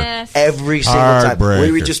heartbreaker. Goodness. every single time. Heartbreaker.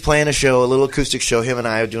 We were just playing a show, a little acoustic show. Him and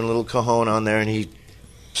I are doing a little cajon on there, and he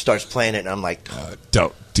starts playing it, and I'm like,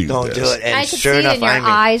 Don't do "Don't this. do it." And I can sure see enough, it in your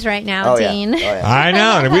eyes right now, Oh, yeah. Dean. Oh, yeah. I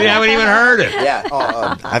know, and we haven't even heard it.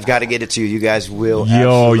 Yeah, I've got to get it to you. You guys will. Yo,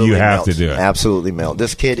 absolutely you have melt. to do it. Absolutely melt.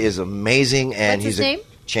 This kid is amazing, and What's his he's name?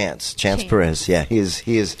 Chance Perez. Yeah, he is.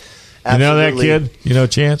 You know that absolutely- kid? You know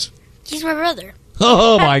Chance? He's my brother.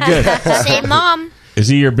 Oh my goodness. Same mom. Is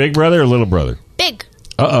he your big brother or little brother? Big.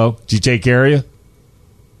 Uh-oh. Did he take care of you?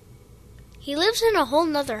 He lives in a whole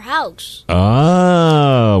nother house.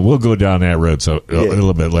 Oh, we'll go down that road a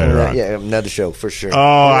little bit later on. Yeah, another show for sure. Oh,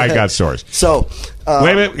 I got stories. So,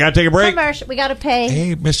 wait a minute. We got to take a break. Commercial. We got to pay.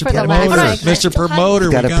 Hey, Mr. for the Promoter. last Mr. Promoter,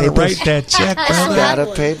 we Gotta got to pay write bills. that check, brother. gotta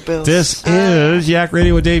pay bills. This is Yak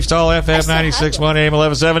Radio with Dave Stahl, FM 96.1 AM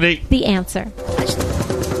 1170. The answer.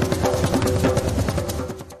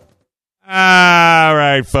 All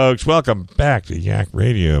right, folks. Welcome back to Yak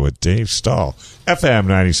Radio with Dave Stahl, FM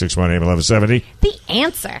 96.1 AM 1170. The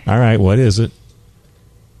answer. All right, what is it?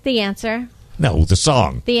 The answer. No, the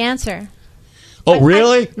song. The answer. Oh,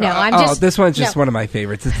 really? No, I'm just. This one's just no. one of my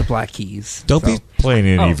favorites. It's the Black Keys. Don't be playing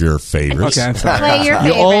any of your favorites. Okay, I'm sorry. Play your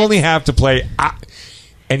You favorites. only have to play.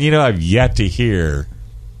 And I've yet to hear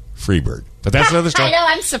Freebird. But that's another story. I know,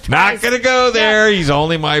 I'm surprised. Not going to go there. He's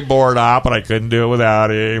only my board op, and I couldn't do it without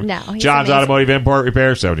him. No, he's John's amazing. Automotive Import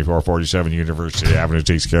Repair, 7447 University Avenue.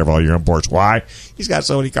 Takes care of all your imports. Why? He's got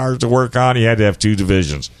so many cars to work on, he had to have 2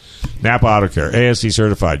 divisions. Napa Auto Care, ASC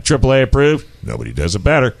certified, AAA approved. Nobody does it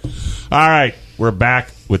better. All right, we're back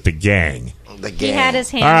with the gang. The He gang. had his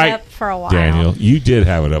hand All right, up for a while. Daniel, you did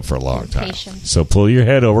have it up for a long time. Patience. So pull your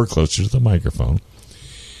head over closer to the microphone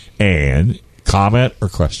and comment or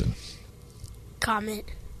question. Comment.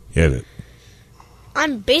 Hit it.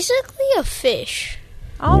 I'm basically a fish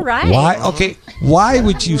All right. Why? Okay. Why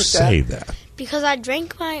would you say that? because I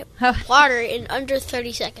drank my water in under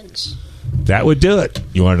 30 seconds. That would do it.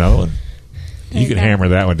 You want another one? You can hammer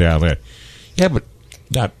that one down there. Yeah, but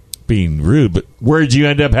not being rude, but where'd you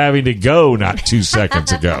end up having to go not 2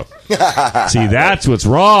 seconds ago? See, that's what's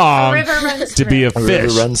wrong A river runs to be a through A fish.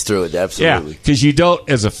 river runs through it, Yeah, absolutely. because you don't,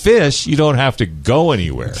 as a fish, you don't have to go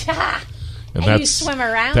anywhere. And you swim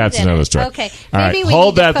around That's in another it. story. Okay. All right, Maybe we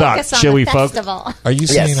hold need to that thought. focus on Shall the we focus? festival. Are you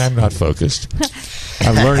saying I'm not focused?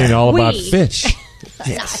 I'm learning all about fish.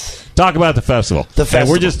 Yes. Talk about the festival. The And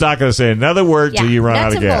festival. we're just not going to say another word till you run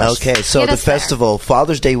out of gas. Okay, so Get the us there. festival,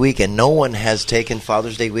 Father's Day weekend, no one has taken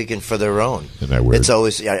Father's Day weekend for their own. Isn't that weird? It's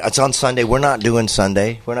always, it's on Sunday. We're not doing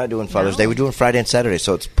Sunday. We're not doing Father's Day. We're doing Friday and Saturday,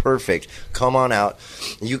 so it's perfect. Come on out.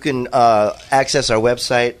 You can access our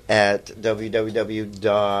website at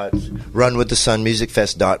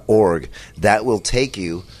www.runwiththesunmusicfest.org. That will take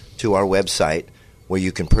you to our website, where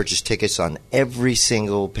you can purchase tickets on every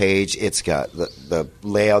single page. It's got the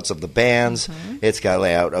layouts of the bands. Mm-hmm. It's got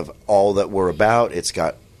layout of all that we're about. It's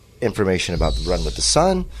got information about the Run with the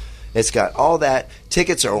Sun. It's got all that.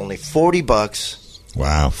 Tickets are only $40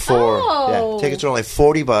 Wow. for tickets are only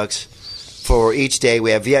 $40 for each day.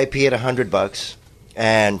 We have VIP at $100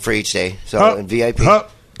 and for each day. So in VIP.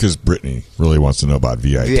 Because Brittany really wants to know about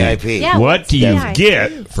VIP. VIP. Yeah, What what's do you VIP?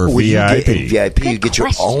 get for Well, you VIP? get in VIP, you Good get your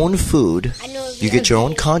question. own food. I know You get your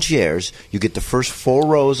own concierge. You get the first 4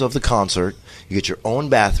 rows of the concert. You get your own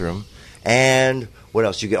bathroom. And what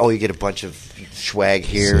else? You get? Oh, you get a bunch of swag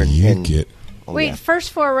here. So and you get Wait,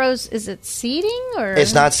 first 4 rows, is it seating? Or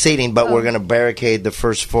It's not seating, but we're going to barricade the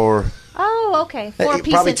first 4. Oh, okay. 4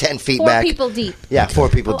 pieces. Probably 10 feet 4 back. 4 people deep. Yeah, 4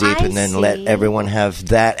 people deep, I and then see. let everyone have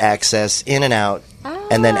that access in and out,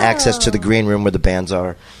 and then access to the green room where the bands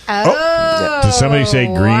are. Oh. Did somebody say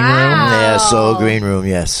green room? Yeah, so green room,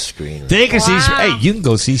 yes, green room. They can see. Hey, you can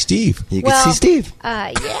go see Steve. You can see Steve.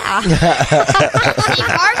 Yeah. Steve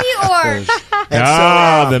Harvey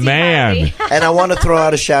or The man. And I want to throw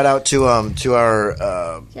out a shout out to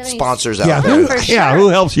our sponsors out there. Who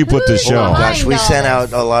helps you put this show Oh on? gosh, we sent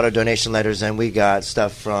out a lot of donation letters, and we got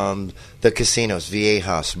stuff from the casinos,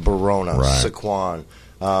 Viejas, Barona, Sequan.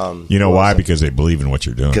 You know why? Because they believe in what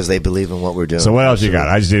you're doing. Because they believe in what we're doing. So what else you got?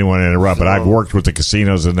 I just didn't want to interrupt, but I've worked with the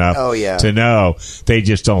casinos enough to know they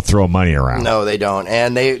just don't throw money around. No, they don't.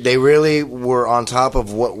 And they really were on top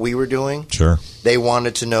of what we were doing. Sure. They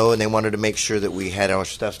wanted to know, and they wanted to make sure that we had our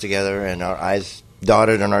stuff together and our I's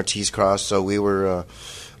dotted and our T's crossed, so we were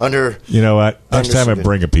under... You know what? Next time I good-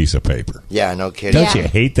 bring a piece of paper. Yeah, no kidding. Don't you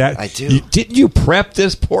hate that? I do. Didn't you prep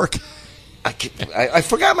this pork? I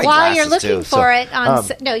forgot my While glasses, you're looking too, for so, it on...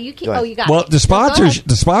 no, you can... go ahead. Oh, you got Well, it. the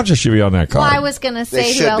sponsors should be on that card. Well, I was going to They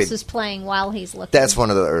say should who else be. is playing while he's looking. That's one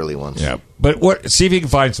of the early ones. Yeah, but see if you can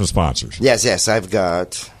find some sponsors. Yes, I've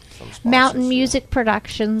got... some sponsors. Mountain Music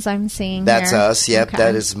Productions, I'm seeing That's here. us. Yep, Okay.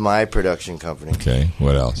 that is my production company. Okay,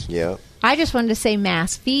 what else? Yep. I just wanted to say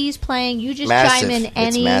Mass V's playing. You just Massive. chime in It's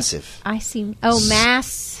any... massive. I see... Oh,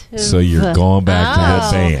 Massive. So you're going back to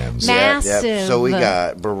the bands. Massive. Yep. So we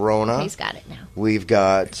got Barona. He's got it now. We've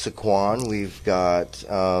got Sequan. We've got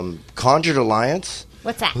Conjured Alliance.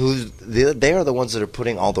 What's that? They are the ones that are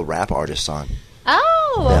putting all the rap artists on.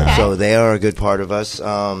 Oh, okay. So they are a good part of us.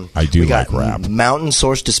 I do we got like rap. Mountain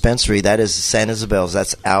Source Dispensary. That is San Isabel's.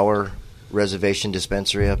 That's our reservation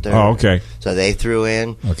dispensary up there. Oh, okay. So they threw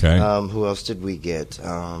in. Okay. Who else did we get?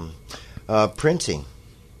 Printing.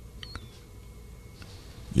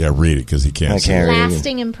 Yeah, read it because he can't. I see can't it. read it.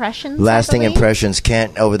 Lasting Impressions. Lasting I believe? Impressions.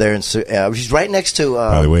 Kent over there. She's right next to.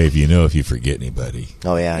 By the way, if you forget anybody,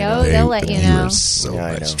 oh yeah, I No, know. they'll let you you know. are in so Yeah,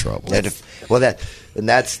 I much know. trouble.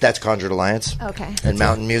 That's Conjured Alliance. Okay. And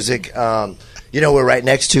Mountain Music. We're right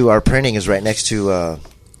next to our printing is right next to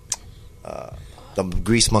the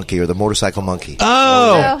Grease Monkey or the Motorcycle Monkey.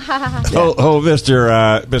 Oh,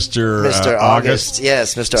 Mr. August.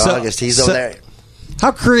 Yes, Mr. August. He's over there.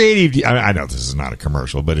 How creative? I know this is not a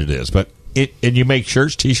commercial, but it is. But and you make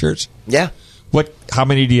shirts, T-shirts. Yeah. How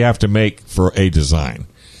many do you have to make for a design?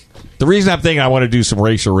 The reason I'm thinking I want to do some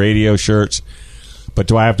racial radio shirts, but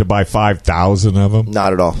do I have to buy 5,000 of them?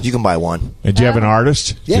 Not at all. You can buy one. And do you have an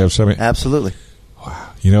artist? Yeah, Do you have somebody? absolutely.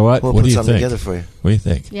 You know what? We'll What put do you something think? together for you. What do you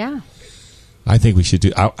think? Yeah. I think we should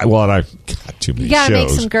do. I've got too many You got to make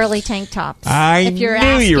shows. some girly tank tops. I if you're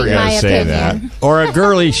knew you were asking going my to say opinion. that. Or a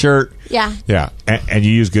girly shirt. Yeah. Yeah. And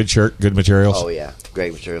you use good materials? Oh, yeah.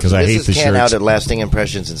 Great material. 'Cause I hate This the is Kent shirts. out at Lasting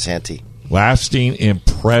Impressions in Santee. Lasting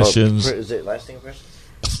Impressions. Is it Lasting Impressions?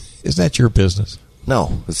 Isn't that your business?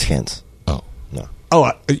 No, it's Kent's. Oh. No.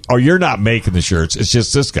 Oh, you're not making the shirts. It's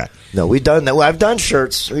just this guy. No, we've done that. Well, I've done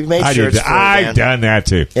shirts. We've made shirts. for a I've band. done that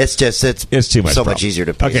too. It's just it's too much. so problem. much easier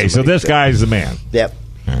to pay. Okay, so somebody this to- guy's the man. Yep.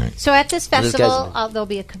 All right. So at this This festival, guy's- there'll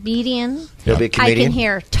be a comedian. There'll be a comedian. I can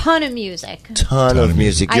hear a ton of music. Ton of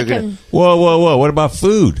music. I You're can. gonna Whoa! What about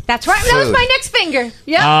food? That's right. That was Food. my next finger.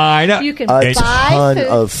 Yeah. I know. You can a buy ton food.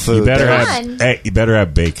 of food. You better There's- have. You better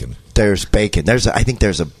have bacon. There's bacon. I think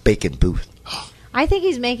there's a bacon booth. I think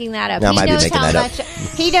he's making that up. No, I he might be knows making how that up.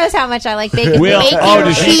 much. He knows how much I like bacon. Will, bacon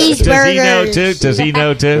does he know too? Does he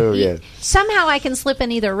know too? Oh yeah. Somehow I can slip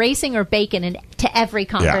in either racing or bacon into every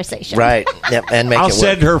conversation. Right. Yep. And make I'll it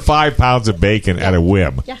send work. her 5 pounds of bacon at a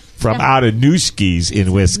whim Yeah. from Yeah. out of Newski's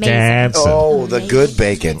in Wisconsin. Oh, the good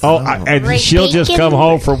bacon. And Great she'll just bacon. come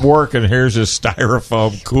home from work and here's a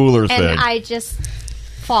styrofoam cooler And thing. I just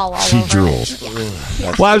fall all She over. drools.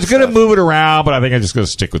 It. Well, I was going to move it around, but I think I'm just going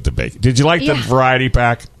to stick with the bacon. Did you like the Yeah. variety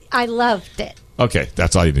pack? I loved it. Okay,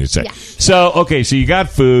 that's all you need to say. Yeah. So you got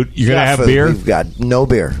food. You're going to have Food. beer? We've got no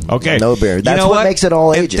beer. Okay. No beer. You That's know what makes it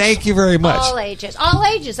all And ages. thank you very much. All ages. All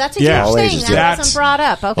ages. That's a Yeah. huge All thing. ages, That yeah. wasn't brought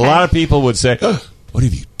up. Okay. A lot of people would say, oh, what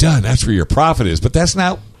have you done? That's where your profit is. But that's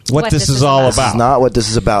not what this is all This about. is not what this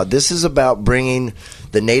is about. This is about bringing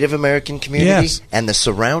the Native American community Yes. and the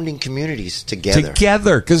surrounding communities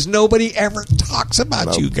together. Because nobody ever talks about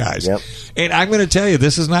Nope. you guys. Yep. And I'm going to tell you,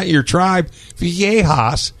 this is not your tribe.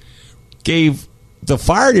 Viejas gave the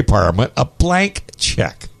fire department a blank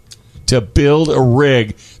check to build a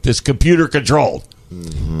rig that's computer controlled.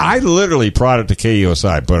 Mm-hmm. I literally brought it to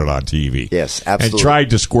KUSI, put it on TV. Yes, absolutely. And tried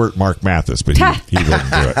to squirt Mark Mathis, but he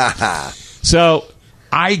wouldn't do it. So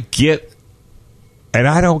I get And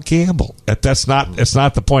I don't gamble. That's not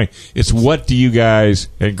the point. It's what do you guys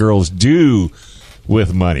and girls do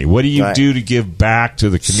with money? What do you do to give back to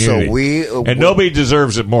the community? So nobody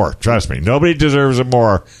deserves it more. Trust me, nobody deserves it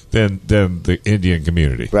more than the Indian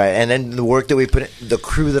community. Right, and then the work that we put in, the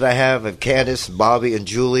crew that I have of Candace, Bobby, and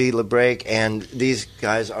Julie LeBrake, and these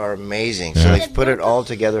guys are amazing. So they've put it all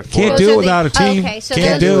together. Can't do it without a team. So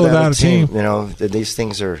can't do it without a team. You know, these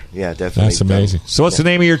things are definitely. That's amazing. So what's the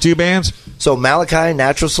name of your two bands? So Malachi,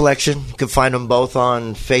 Natural Selection. You can find them both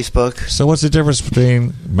on Facebook. So what's the difference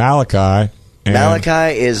between Malachi?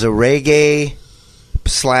 Malachi is a reggae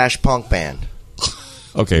 / punk band.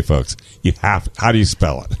 Okay, folks, how do you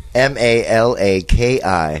spell it?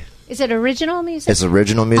 Malaki. Is it original music? It's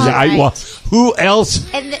original music. Right. Who else?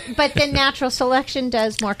 But then Natural Selection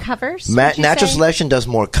does more covers. Natural Selection does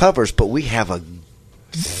more covers, but we have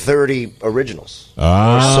 30 originals so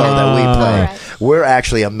that we play. Right. We're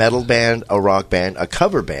actually a metal band, a rock band, a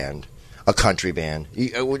cover band, a country band.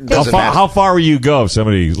 How far will you go if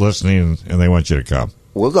somebody's listening and they want you to come?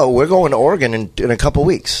 We're going to Oregon in a couple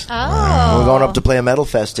weeks. Oh. We're going up to play a metal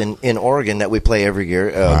fest in Oregon that we play every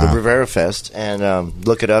year, the Rivera Fest. And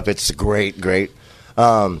look it up. It's great. We'll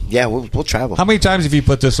travel. How many times have you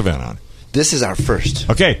put this event on? This is our first.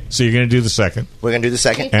 Okay, so you're going to do the second. We're going to do the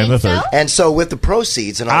second. And the third. So? And so with the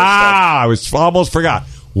proceeds and all that stuff. I almost forgot.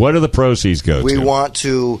 What do the proceeds go to? We want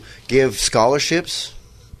to give scholarships.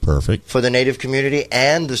 Perfect. For the Native community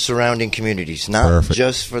and the surrounding communities, not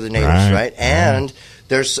just for the natives, right? And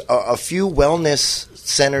there's a few wellness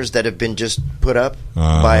centers that have been just put up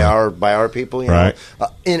by our people, you know,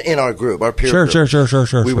 in our group, our peer group.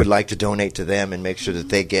 Sure. We would like to donate to them and make sure that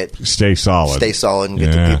they stay solid and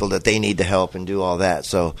get the people that they need to help and do all that.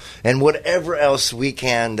 So, and whatever else we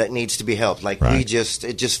can that needs to be helped, like it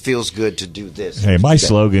just feels good to do this. Hey, my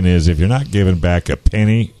slogan is: if you're not giving back a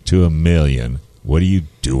penny to a million, what are you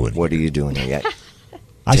doing? What are you doing here?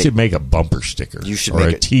 I should make a bumper sticker. You should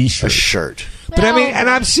make a T-shirt, a shirt. But I mean, and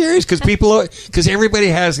I'm serious because everybody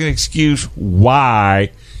has an excuse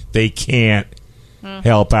why they can't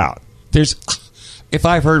help out. If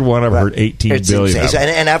I've heard one, I've heard 18 billion.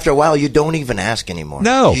 And after a while, you don't even ask anymore.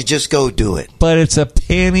 No, you just go do it. But it's a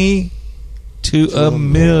penny to a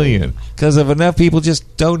million because if enough people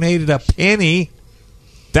just donated a penny,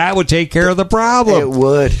 that would take care of the problem. It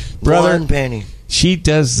would, brother. One penny. She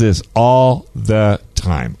does this all the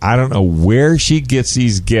time. I don't know where she gets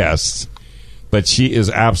these guests, but she is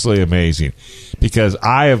absolutely amazing because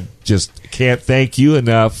I can't thank you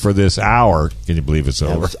enough for this hour. Can you believe it's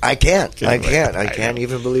over? I can't. I can't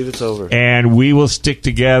even believe it's over. And we will stick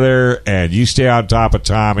together, and you stay on top of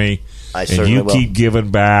Tommy. I certainly will. Keep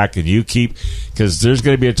giving back, and you keep, because there's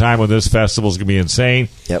going to be a time when this festival is going to be insane.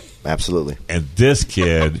 Yep, absolutely. And this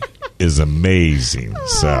kid is amazing.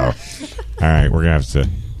 So, all right, we're going to have to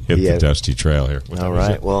hit the dusty trail here. All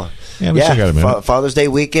right, well, we still got a minute. Father's Day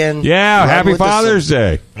weekend. Yeah, happy Father's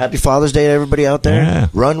Day. Happy Father's Day to everybody out there. Yeah.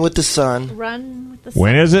 Run with the sun.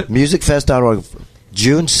 When is it? Musicfest.org.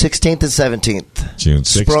 June 16th and 17th. June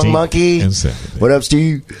 16th Sprung Monkey. And 17th. What up,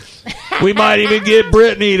 Steve? We might even get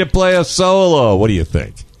Brittany to play a solo. What do you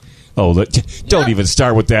think? Oh, don't even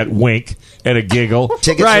start with that wink and a giggle.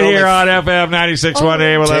 Right here on FM 96.1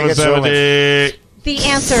 AM 1170. The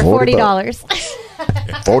answer, $40.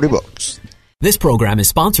 $40. This program is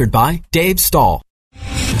sponsored by Dave Stahl.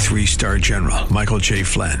 3-star General Michael J.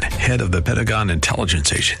 Flynn, head of the Pentagon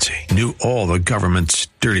Intelligence Agency, knew all the government's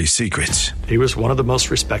dirty secrets. He was one of the most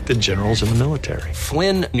respected generals in the military.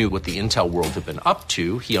 Flynn knew what the intel world had been up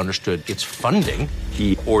to. He understood its funding.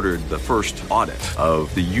 He ordered the first audit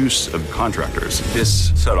of the use of contractors.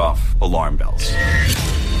 This set off alarm bells.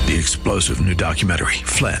 The explosive new documentary,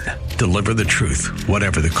 Flynn, Deliver the Truth,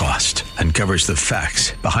 Whatever the Cost, uncovers the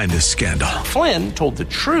facts behind this scandal. Flynn told the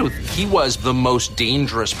truth. He was the most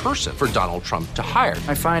dangerous person for Donald Trump to hire.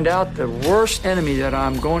 I find out the worst enemy that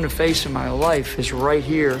I'm going to face in my life is right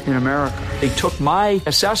here in America. They took my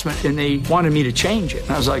assessment and they wanted me to change it.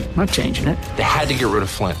 And I was like, I'm not changing it. They had to get rid of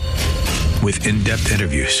Flynn. With in-depth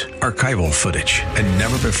interviews, archival footage, and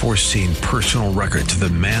never-before-seen personal records of the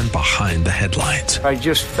man behind the headlines. I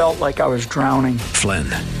just felt like I was drowning. Flynn,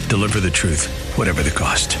 Deliver the Truth, Whatever the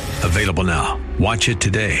Cost. Available now. Watch it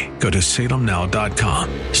today. Go to salemnow.com.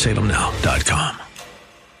 salemnow.com.